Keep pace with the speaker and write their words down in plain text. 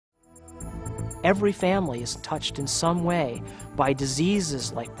Every family is touched in some way by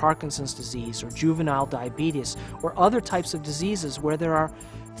diseases like Parkinson's disease or juvenile diabetes or other types of diseases where there are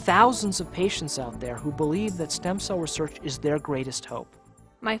thousands of patients out there who believe that stem cell research is their greatest hope.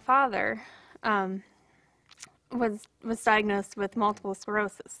 My father was diagnosed with multiple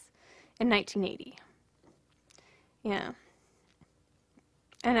sclerosis in 1980. Yeah.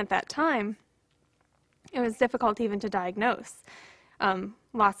 And at that time, it was difficult even to diagnose.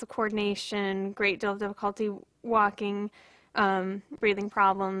 Loss of coordination, great deal of difficulty walking, breathing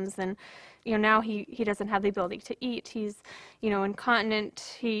problems, and now he doesn't have the ability to eat. He's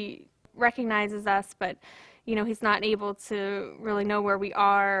incontinent. He recognizes us, but he's not able to really know where we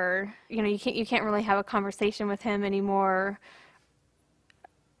are. Or, you can't really have a conversation with him anymore.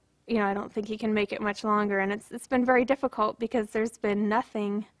 I don't think he can make it much longer, and it's been very difficult because there's been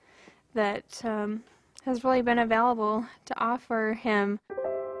nothing that has really been available to offer him.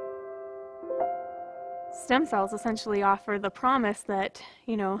 Stem cells essentially offer the promise that,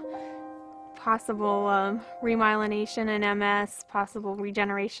 possible remyelination in MS, possible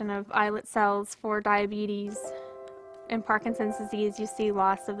regeneration of islet cells for diabetes. In Parkinson's disease, you see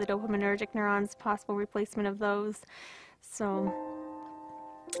loss of the dopaminergic neurons, possible replacement of those. So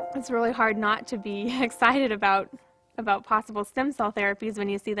it's really hard not to be excited about possible stem cell therapies when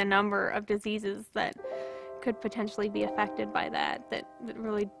you see the number of diseases that could potentially be affected by that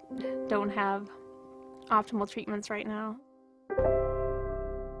really don't have optimal treatments right now.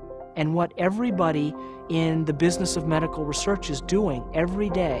 And what everybody in the business of medical research is doing every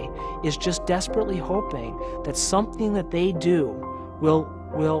day is just desperately hoping that something that they do will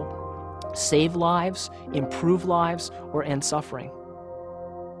save lives, improve lives, or end suffering.